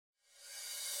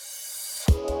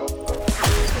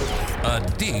A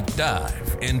deep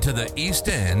dive into the East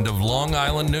End of Long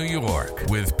Island, New York,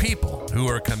 with people who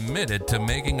are committed to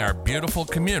making our beautiful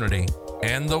community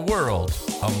and the world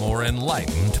a more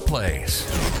enlightened place.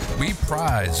 We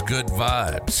prize good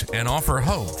vibes and offer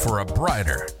hope for a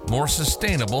brighter, more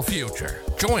sustainable future.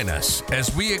 Join us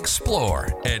as we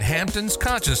explore at Hamptons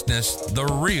Consciousness, the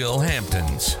real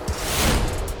Hamptons.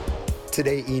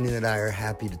 Today, Enid and I are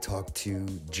happy to talk to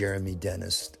Jeremy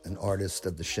Dennis, an artist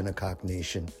of the Shinnecock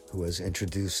Nation who has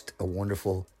introduced a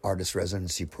wonderful artist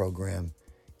residency program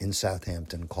in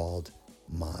Southampton called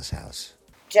Ma's House.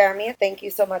 Jeremy, thank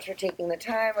you so much for taking the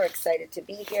time. We're excited to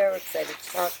be here. We're excited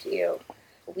to talk to you.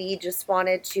 We just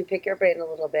wanted to pick your brain a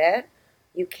little bit.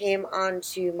 You came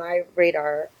onto my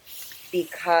radar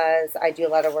because I do a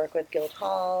lot of work with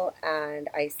Guildhall, and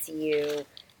I see you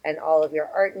and all of your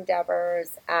art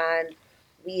endeavors, and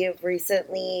we have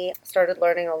recently started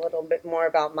learning a little bit more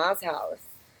about Ma's House,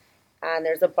 and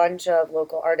there's a bunch of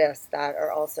local artists that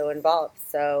are also involved.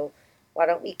 So why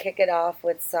don't we kick it off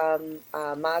with some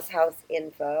Ma's House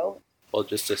info. Well,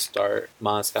 just to start,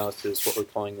 Ma's House is what we're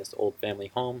calling this old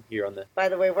family home here on the... By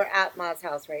the way, we're at Ma's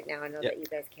House right now. I know that you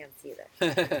guys can't see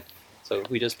this. So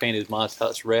we just painted Ma's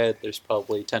House red. There's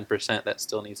probably 10% that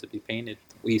still needs to be painted.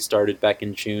 We started back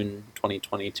in June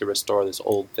 2020 to restore this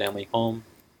old family home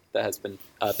that has been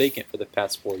vacant for the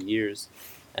past 4 years.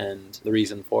 And the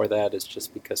reason for that is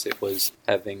just because it was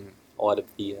having a lot of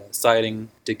the siding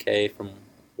decay from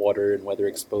water and weather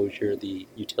exposure. The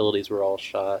utilities were all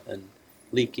shot and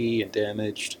leaky and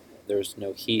damaged. There was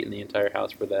no heat in the entire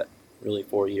house for that really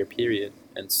 4-year period.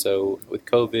 And so with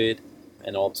COVID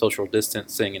and all social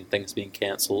distancing and things being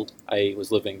canceled, I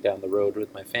was living down the road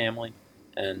with my family,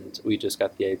 and we just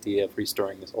got the idea of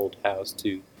restoring this old house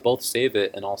to both save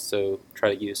it and also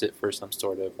try to use it for some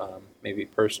sort of maybe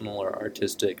personal or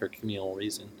artistic or communal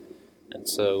reason. And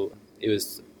so it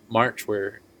was March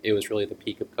where it was really the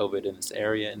peak of COVID in this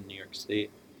area in New York City.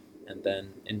 And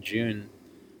then in June,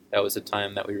 that was the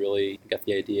time that we really got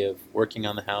the idea of working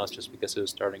on the house, just because it was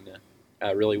starting to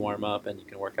really warm up and you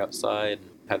can work outside and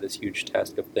have this huge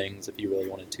task of things if you really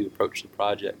wanted to approach the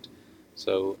project.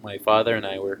 So my father and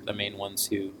I were the main ones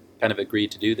who kind of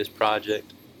agreed to do this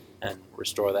project and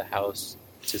restore the house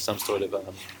to some sort of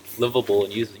livable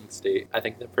and using state. I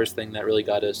think the first thing that really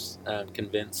got us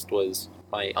convinced was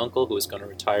my uncle, who was going to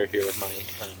retire here with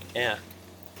my aunt.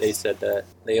 They said that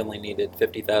they only needed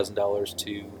 $50,000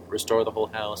 to restore the whole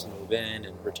house and move in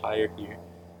and retire here.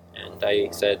 And I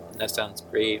said, that sounds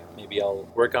great, maybe I'll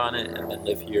work on it and then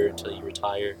live here until you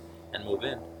retire and move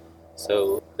in.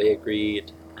 So they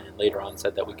agreed, and later on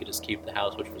said that we could just keep the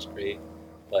house, which was great.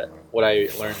 But what I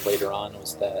learned later on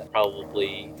was that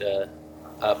probably the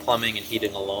plumbing and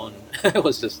heating alone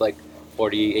was just like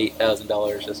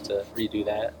 $48,000 just to redo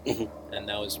that. Mm-hmm. And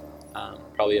that was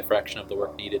probably a fraction of the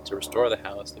work needed to restore the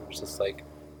house. There was just like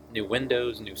new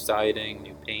windows, new siding,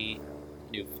 new paint,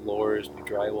 new floors, new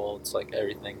drywall. It's like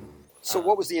everything. So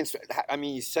what was the I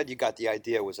mean, you said you got the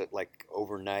idea. Was it like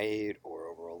overnight or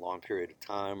over a long period of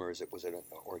time, or was it an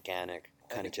organic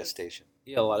kind of gestation?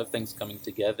 Yeah, a lot of things coming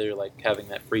together, like having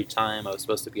that free time. I was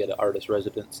supposed to be at an artist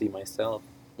residency myself.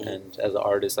 Mm-hmm. And as an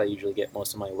artist, I usually get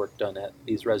most of my work done at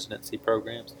these residency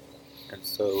programs. And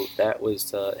so that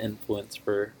was influence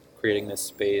for creating this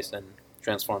space and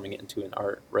transforming it into an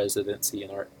art residency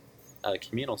and art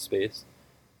communal space.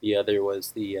 The other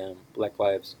was the Black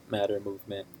Lives Matter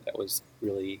movement that was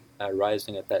really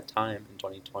rising at that time in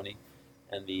 2020,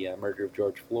 and the murder of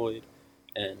George Floyd.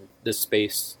 And this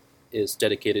space is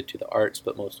dedicated to the arts,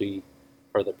 but mostly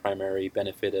for the primary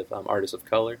benefit of artists of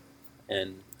color,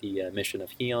 and the mission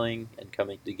of healing and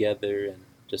coming together, and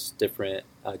just different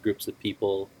groups of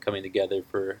people coming together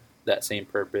for that same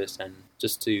purpose. And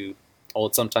just to,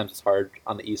 well, sometimes it's hard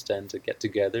on the East End to get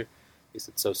together because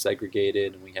it's so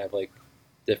segregated, and we have like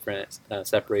different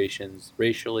separations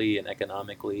racially and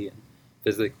economically and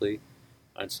physically.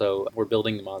 And so we're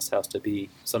building the Ma's House to be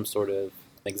some sort of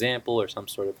example or some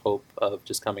sort of hope of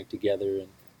just coming together and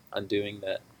undoing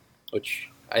that, which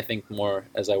I think more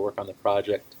as I work on the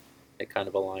project, it kind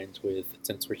of aligns with,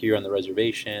 since we're here on the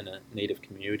reservation, a Native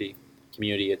community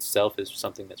itself is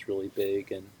something that's really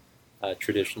big and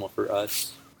traditional for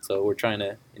us. So we're trying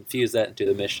to infuse that into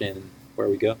the mission where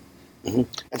we go. Mm-hmm.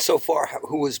 And so far,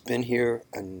 who has been here,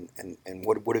 and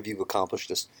what have you accomplished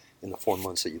just in the 4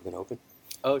 months that you've been open?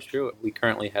 Oh, sure. We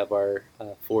currently have our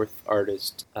fourth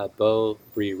artist, Bo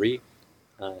Bree.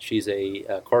 She's a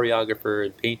choreographer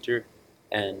and painter,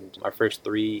 and our first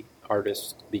 3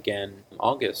 artists began in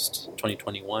August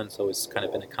 2021, so it's kind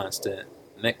of been a constant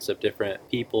mix of different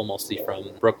people, mostly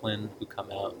from Brooklyn, who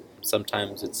come out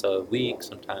Sometimes it's a week,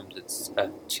 sometimes it's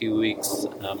 2 weeks.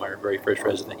 Our very first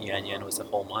resident Yan Yan was a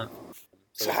whole month.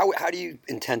 So how do you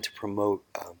intend to promote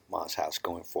Ma's House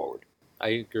going forward?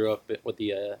 I grew up with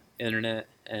the internet,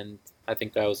 and I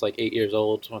think I was like 8 years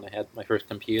old when I had my first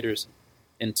computers,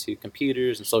 into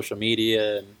computers and social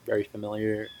media, and very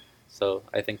familiar. So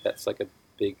I think that's like a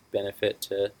big benefit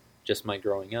to just my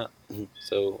growing up. Mm-hmm.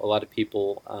 So a lot of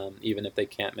people, even if they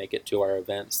can't make it to our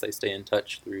events, they stay in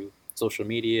touch through social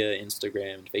media,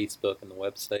 Instagram, Facebook, and the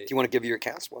website. Do you want to give your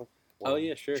accounts? Oh,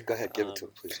 yeah, sure. Go ahead, give it to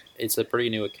it, please. It's a pretty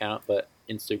new account, but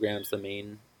Instagram's the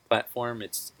main platform.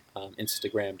 It's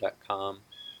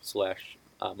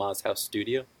Instagram.com/Ma's House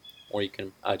Studio, or you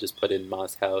can just put in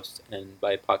Ma's House and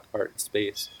BIPOC Art and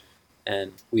Space.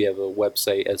 And we have a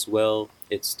website as well.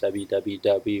 It's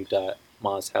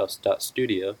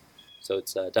www.mashouse.studio. So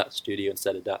it's .studio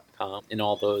instead of .com. In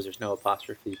all those, there's no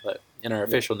apostrophe, but in our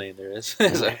official name there is.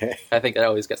 So I think that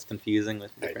always gets confusing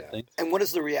with different things. And what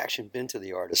has the reaction been to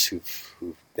the artists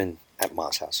who've been at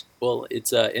Ma's House? Well,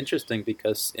 it's interesting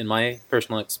because in my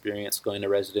personal experience going to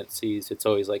residencies, it's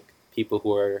always like people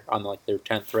who are on like their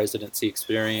 10th residency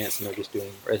experience and they're just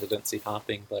doing residency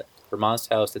hopping. But for Ma's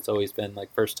House, it's always been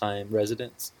like first-time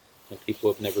residents and people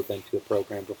who have never been to a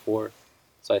program before.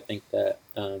 So I think that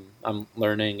I'm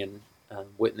learning and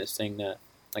witnessing that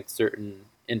like certain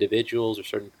individuals or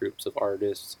certain groups of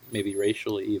artists, maybe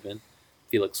racially even,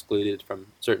 feel excluded from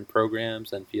certain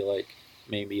programs and feel like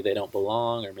maybe they don't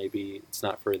belong, or maybe it's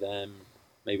not for them,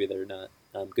 maybe they're not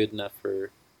good enough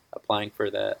for applying for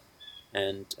that.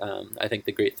 And I think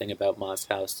the great thing about Ma's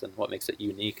House and what makes it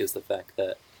unique is the fact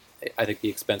that I think the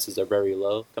expenses are very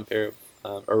low compared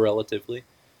or relatively.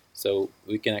 So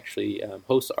we can actually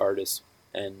host artists,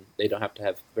 and they don't have to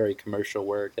have very commercial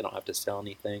work. They don't have to sell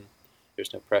anything.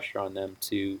 There's no pressure on them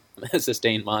to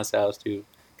sustain Ma's House, to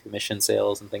commission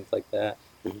sales and things like that.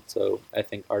 Mm-hmm. So I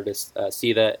think artists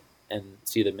see that and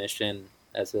see the mission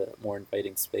as a more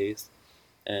inviting space.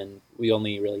 And we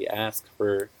only really ask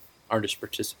for artists to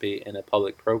participate in a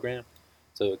public program.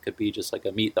 So it could be just like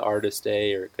a Meet the Artist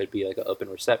Day, or it could be like an open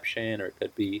reception, or it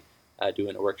could be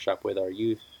doing a workshop with our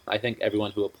youth. I think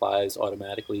everyone who applies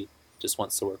automatically just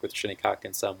wants to work with Shinnecock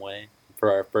in some way.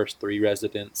 For our first 3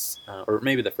 residents, or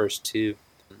maybe the first 2,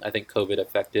 I think COVID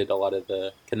affected a lot of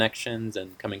the connections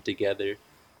and coming together.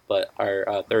 But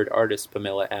our third artist,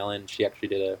 Pamela Allen, she actually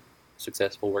did a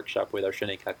successful workshop with our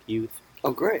Shinnecock youth.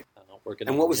 Oh, great.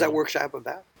 And what was that workshop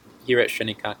about? Here at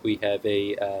Shinnecock, we have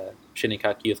a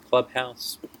Shinnecock Youth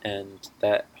Clubhouse, and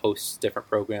that hosts different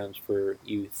programs for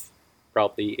youth,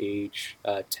 probably age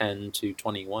 10 to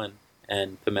 21.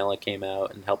 And Pamela came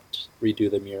out and helped redo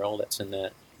the mural that's in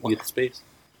that youth space.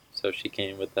 So she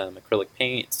came with acrylic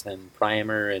paints and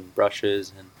primer and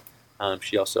brushes, and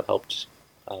she also helped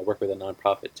work with a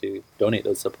nonprofit to donate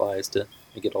those supplies to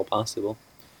make it all possible.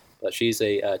 But she's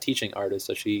a teaching artist,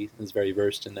 so she is very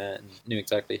versed in that and knew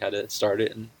exactly how to start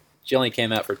it. And she only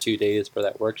came out for 2 days for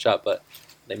that workshop, but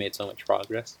they made so much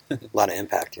progress. A lot of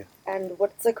impact, yeah. And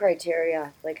what's the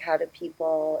criteria? Like, how do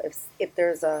people, if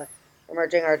there's a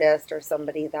emerging artist or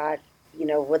somebody that,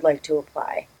 would like to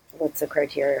apply, what's the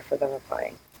criteria for them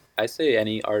applying? I say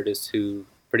any artist who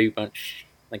pretty much,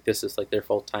 like, this is like their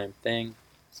full-time thing.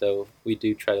 So we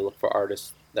do try to look for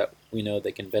artists that we know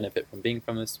they can benefit from being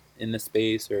in this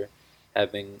space, or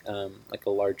having like a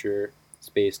larger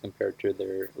space compared to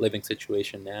their living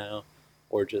situation now,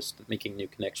 or just making new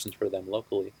connections for them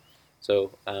locally.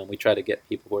 So we try to get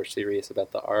people who are serious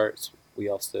about the arts. We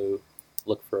also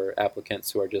look for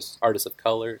applicants who are just artists of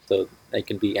color, so they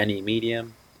can be any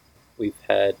medium. We've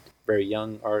had very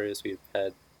young artists, we've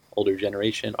had older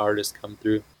generation artists come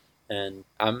through, and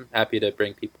I'm happy to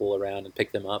bring people around and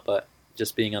pick them up, but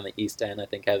just being on the East End, I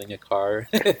think having a car,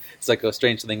 it's like a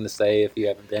strange thing to say if you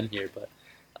haven't been here, but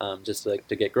just like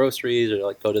to get groceries or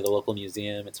like go to the local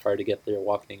museum, it's hard to get there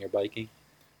walking or biking.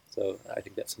 So I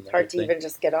think that's another hard to thing. even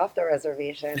just get off the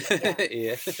reservation.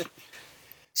 Yeah.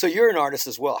 So you're an artist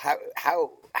as well.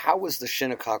 How was the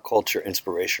Shinnecock culture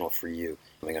inspirational for you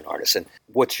being an artist? And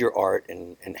what's your art,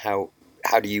 and how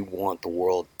do you want the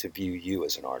world to view you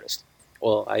as an artist?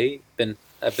 Well, I've been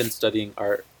studying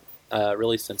art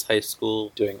really since high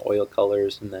school, doing oil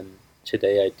colors, and then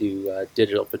today I do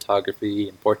digital photography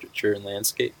and portraiture and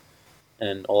landscape.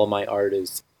 And all of my art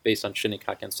is based on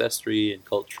Shinnecock ancestry and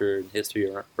culture and history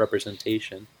and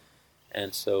representation.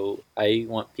 And so I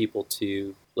want people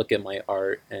to look at my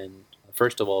art and,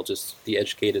 first of all, just be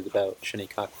educated about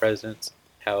Shinnecock presence,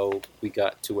 how we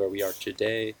got to where we are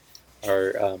today,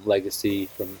 our legacy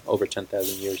from over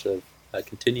 10,000 years of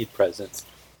continued presence,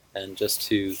 and just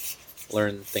to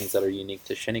learn things that are unique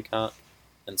to Shinnecock.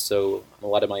 And so a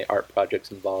lot of my art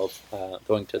projects involve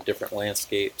going to different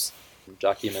landscapes,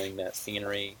 documenting that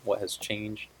scenery, what has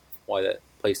changed, why that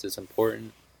place is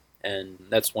important. And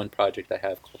that's one project I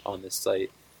have called On This Site,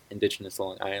 Indigenous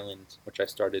Long Island, which I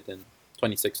started in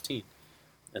 2016.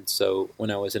 And so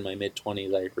when I was in my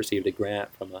mid-20s, I received a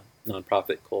grant from a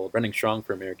nonprofit called Running Strong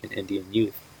for American Indian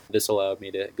Youth. This allowed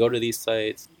me to go to these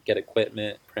sites, get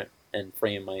equipment, print and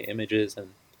frame my images, and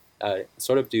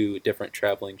sort of do different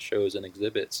traveling shows and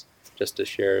exhibits just to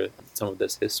share some of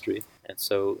this history. And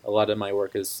so a lot of my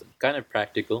work is kind of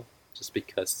practical, just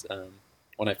because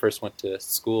when I first went to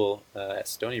school at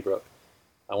Stony Brook,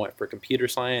 I went for computer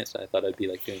science. I thought I'd be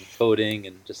like doing coding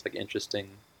and just like interesting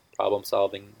problem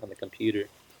solving on the computer.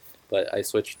 But I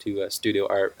switched to studio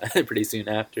art pretty soon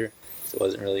after, so it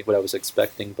wasn't really what I was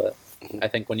expecting. But I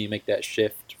think when you make that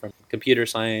shift from computer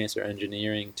science or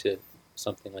engineering to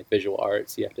something like visual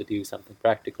arts, you have to do something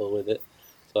practical with it.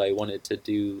 So I wanted to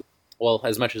do, well,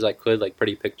 as much as I could, like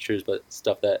pretty pictures, but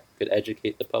stuff that could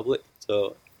educate the public.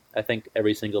 So I think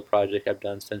every single project I've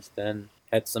done since then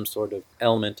had some sort of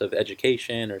element of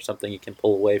education or something you can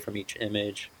pull away from each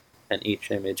image. And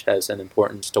each image has an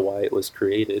importance to why it was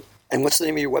created. And what's the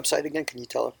name of your website again? Can you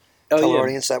tell our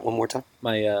audience that one more time?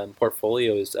 My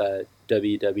portfolio is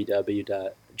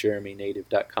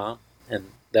www.jeremynative.com,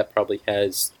 and that probably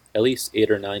has at least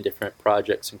 8 or 9 different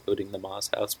projects, including the Moss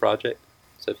House project.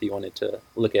 So if you wanted to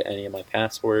look at any of my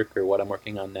past work or what I'm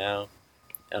working on now,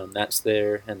 that's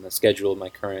there, and the schedule of my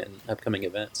current and upcoming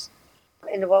events.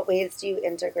 In what ways do you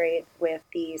integrate with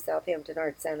the Southampton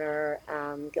Art Center,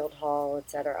 Guildhall,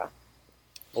 etc.?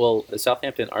 Well, the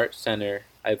Southampton Art Center,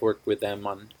 I've worked with them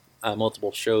on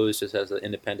multiple shows just as an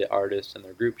independent artist in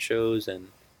their group shows, and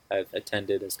I've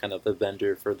attended as kind of a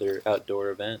vendor for their outdoor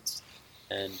events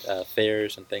and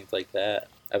fairs and things like that.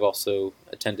 I've also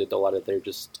attended a lot of their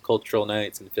just cultural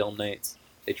nights and film nights.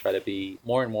 They try to be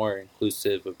more and more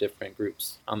inclusive of different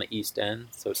groups on the East End,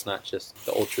 so it's not just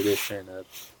the old tradition of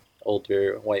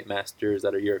older white masters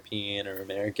that are European or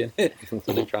American.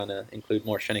 So they're trying to include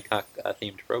more Shinnecock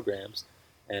themed programs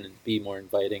and be more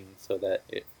inviting so that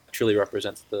it truly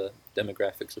represents the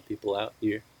demographics of people out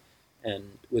here.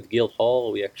 And with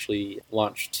Guildhall, we actually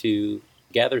launched 2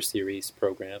 Gather Series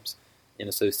programs in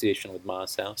association with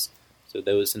Moss House. So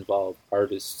those involve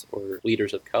artists or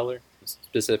leaders of color,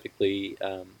 specifically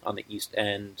on the East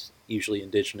End, usually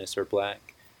Indigenous or Black.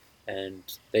 And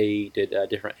they did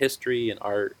different history and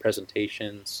art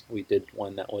presentations. We did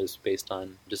one that was based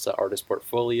on just an artist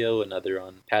portfolio, another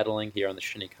on paddling here on the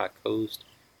Shinnecock coast.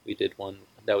 We did one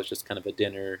that was just kind of a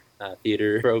dinner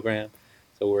theater program.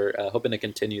 So we're hoping to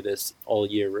continue this all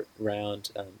year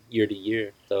round, year to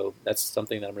year. So that's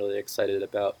something that I'm really excited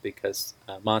about because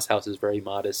Moss House is very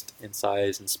modest in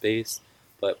size and space,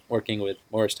 but working with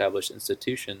more established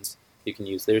institutions, you can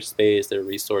use their space, their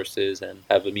resources, and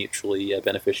have a mutually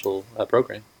beneficial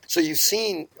program. So you've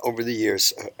seen over the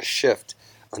years a shift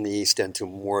on the East End to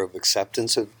more of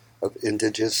acceptance of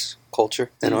indigenous culture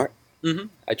and art? Mm-hmm.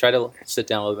 I try to sit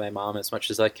down with my mom as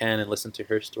much as I can and listen to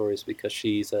her stories because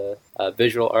she's a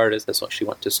visual artist. That's what she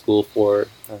went to school for.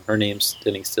 Her name's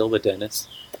Denise Silva Dennis.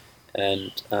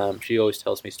 And she always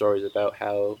tells me stories about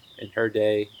how in her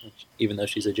day, even though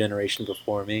she's a generation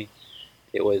before me,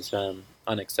 it was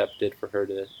unaccepted for her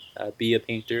to be a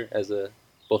painter as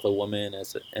both a woman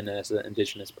and as an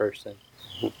indigenous person,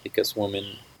 because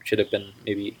women should have been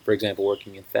maybe, for example,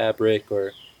 working in fabric,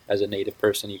 or as a native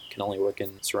person you can only work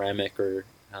in ceramic or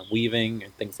weaving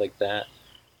and things like that.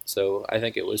 So I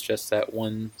think it was just that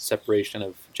one separation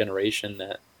of generation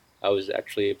that I was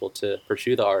actually able to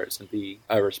pursue the arts and be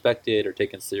respected or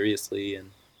taken seriously,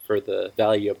 and for the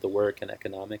value of the work and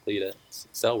economically to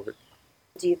sell work.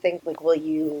 Do you think, will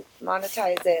you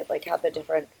monetize it, have the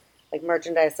different,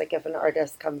 merchandise, if an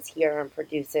artist comes here and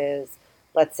produces,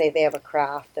 let's say they have a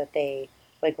craft that they,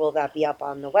 will that be up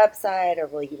on the website, or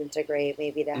will you integrate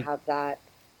maybe to have that,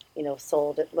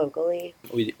 sold locally?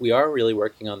 We are really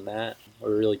working on that.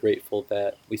 We're really grateful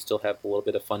that we still have a little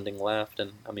bit of funding left,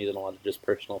 and I'm using a lot of just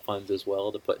personal funds as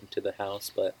well to put into the house,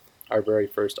 but our very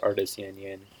first artist, Yan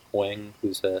Yan Huang,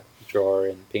 who's a drawer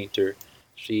and painter,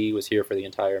 she was here for the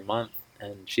entire month.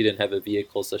 And she didn't have a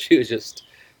vehicle, so she was just,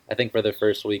 I think for the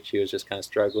first week, she was just kind of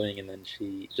struggling, and then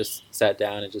she just sat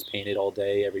down and just painted all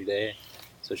day, every day.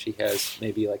 So she has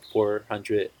maybe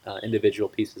 400 individual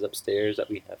pieces upstairs that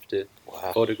we have to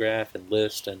photograph and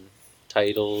list and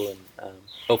title and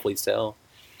hopefully sell.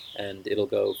 And it'll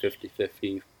go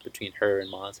 50-50 between her and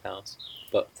Ma's house.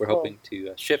 But we're hoping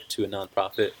to shift to a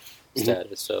nonprofit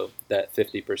status, so that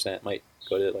 50% might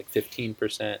go to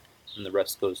 15%. And the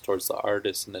rest goes towards the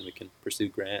artists, and then we can pursue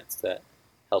grants that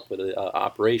help with the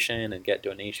operation and get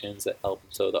donations that help,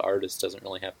 so the artist doesn't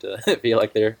really have to feel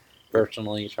like they're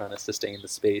personally trying to sustain the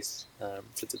space,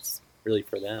 since it's really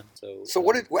for them. So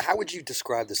how would you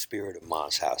describe the spirit of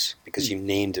Ma's house? Because you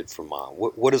named it for Ma.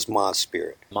 What is Ma's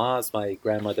spirit? Ma's my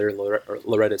grandmother,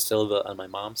 Loretta Silva, on my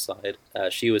mom's side.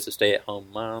 She was a stay-at-home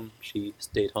mom. She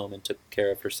stayed home and took care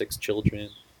of her 6 children,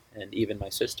 and even my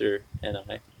sister and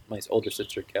my older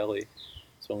sister Kelly.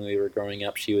 So when we were growing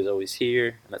up, she was always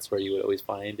here, and that's where you would always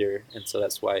find her, and so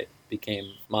that's why it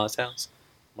became Ma's house.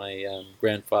 My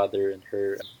grandfather and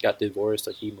her got divorced,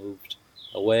 so he moved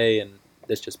away, and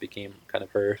this just became kind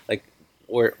of her, like,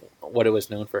 what it was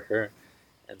known for her.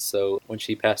 And so when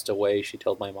she passed away, she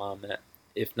told my mom that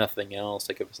if nothing else,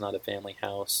 like if it's not a family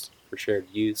house for shared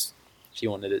use, she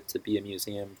wanted it to be a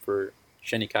museum for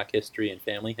Shinnecock history and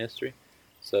family history.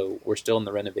 So we're still in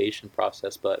the renovation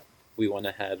process, but we want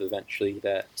to have eventually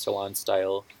that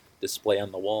salon-style display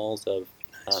on the walls of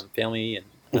family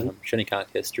and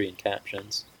Shinnecock history and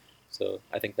captions. So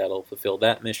I think that'll fulfill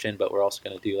that mission, but we're also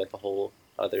going to do like a whole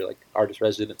other like artist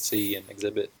residency and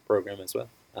exhibit program as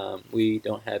well. We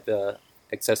don't have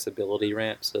accessibility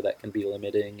ramps, so that can be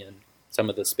limiting, and some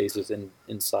of the spaces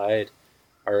inside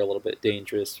are a little bit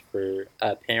dangerous for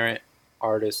parent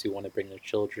artists who want to bring their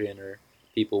children or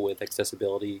people with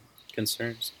accessibility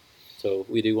concerns. So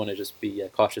we do want to just be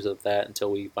cautious of that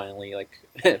until we finally like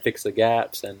fix the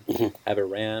gaps and have a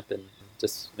ramp and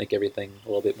just make everything a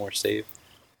little bit more safe.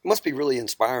 It must be really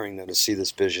inspiring, though, to see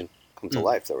this vision come to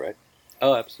life, though, right?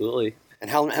 Oh, absolutely.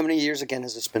 And how many years, again,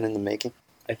 has this been in the making?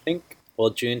 I think,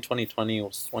 June 2020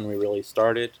 was when we really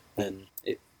started, and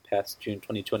it passed June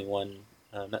 2021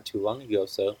 not too long ago,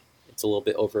 so it's a little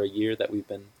bit over a year that we've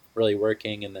been really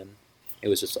working, and then it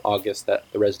was just August that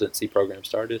the residency program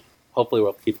started. Hopefully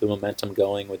we'll keep the momentum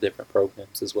going with different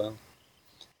programs as well.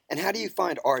 And how do you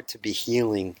find art to be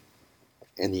healing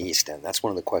in the East End? That's one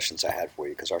of the questions I had for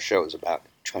you, because our show is about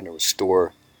trying to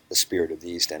restore the spirit of the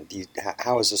East End.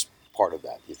 How is this part of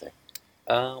that, do you think?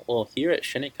 Here at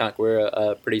Shinnecock, we're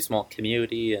a pretty small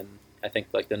community, and I think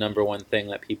like the number one thing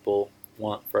that people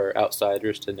want for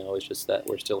outsiders to know is just that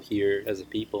we're still here as a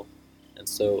people. And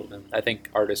so I think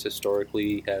artists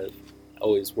historically have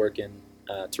always working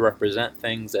to represent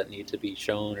things that need to be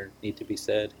shown or need to be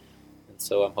said. And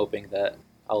so I'm hoping that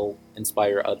I'll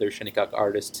inspire other Shinnecock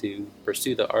artists to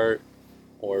pursue the art,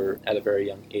 or at a very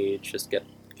young age just get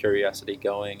curiosity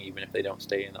going, even if they don't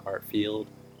stay in the art field,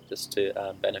 just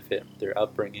to benefit their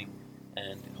upbringing,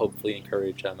 and hopefully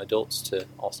encourage adults to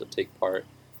also take part.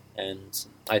 And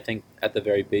I think at the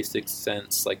very basic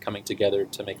sense, like coming together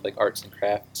to make like arts and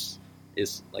crafts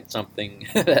is like something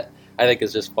that I think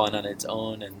is just fun on its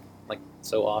own. And like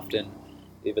so often,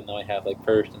 even though I have like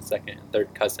first and second and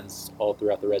third cousins all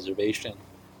throughout the reservation,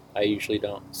 I usually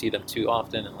don't see them too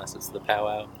often unless it's the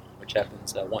powwow, which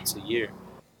happens once a year.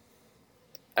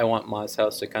 I want Ma's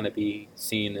house to kind of be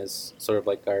seen as sort of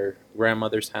like our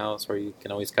grandmother's house, where you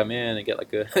can always come in and get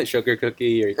like a sugar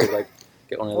cookie, or you could like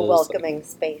get one of those. A welcoming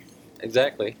space.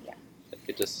 Exactly. Yeah.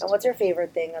 And what's your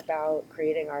favorite thing about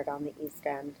creating art on the East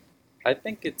End? I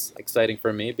think it's exciting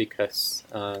for me because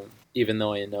even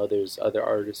though I know there's other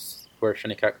artists who are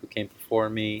Shinnecock who came before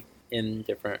me in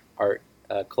different art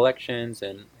collections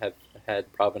and have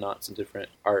had provenance in different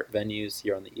art venues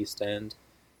here on the East End,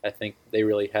 I think they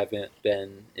really haven't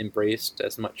been embraced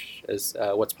as much as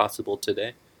what's possible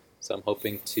today. So I'm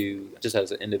hoping to, just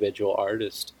as an individual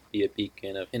artist, be a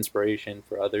beacon of inspiration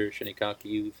for other Shinnecock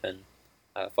youth and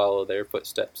follow their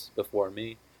footsteps before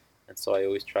me. And so I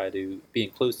always try to be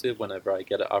inclusive whenever I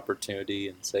get an opportunity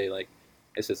and say, like,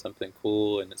 this is something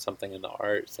cool and it's something in the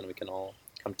arts and we can all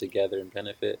come together and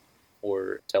benefit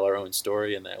or tell our own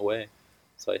story in that way.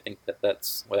 So I think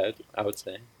that's what I would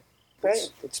say.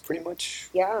 Great. That's pretty much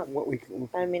what we can.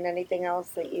 I mean, anything else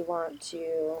that you want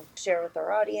to share with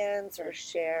our audience or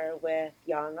share with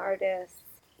young artists?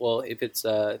 Well, if it's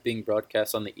being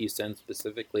broadcast on the East End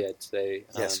specifically, I'd say...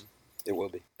 yes, it will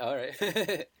be. All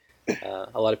right.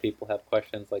 A lot of people have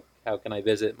questions like, how can I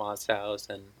visit Ma's house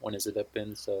and when is it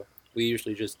open? So we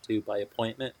usually just do by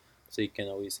appointment. So you can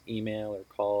always email or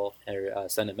call or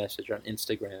send a message on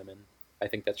Instagram, and I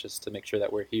think that's just to make sure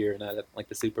that we're here, not at like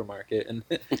the supermarket. And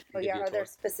are there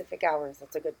specific hours?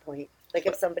 That's a good point. Like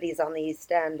if somebody's on the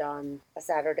East End on a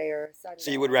Saturday or a Sunday.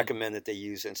 So you would recommend that they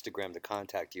use Instagram to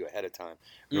contact you ahead of time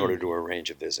in order to arrange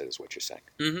a visit, is what you're saying?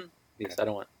 Mm-hmm. Because I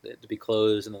don't want it to be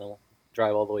closed and then I'll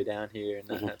drive all the way down here and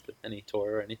not have any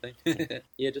tour or anything.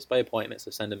 Yeah, just by appointment, so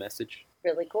send a message.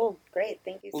 Really cool. Great.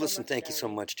 Thank you so much. Well, listen, thank you so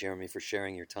much, Jeremy, for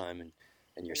sharing your time and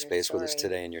your space with us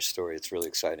today and your story. It's really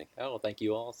exciting. Oh, well, thank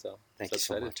you all. Thank you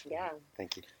so much. Yeah.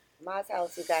 Thank you. Ma's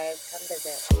house, you guys. Come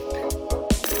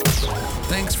visit.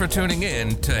 Thanks for tuning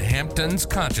in to Hampton's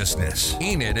Consciousness.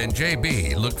 Enid and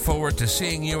JB look forward to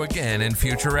seeing you again in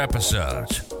future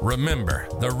episodes. Remember,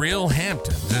 the real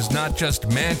Hamptons is not just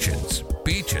mansions,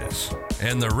 beaches,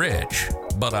 and the rich,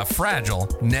 but a fragile,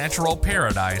 natural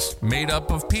paradise made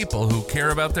up of people who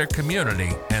care about their community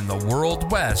and the world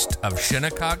west of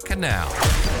Shinnecock Canal.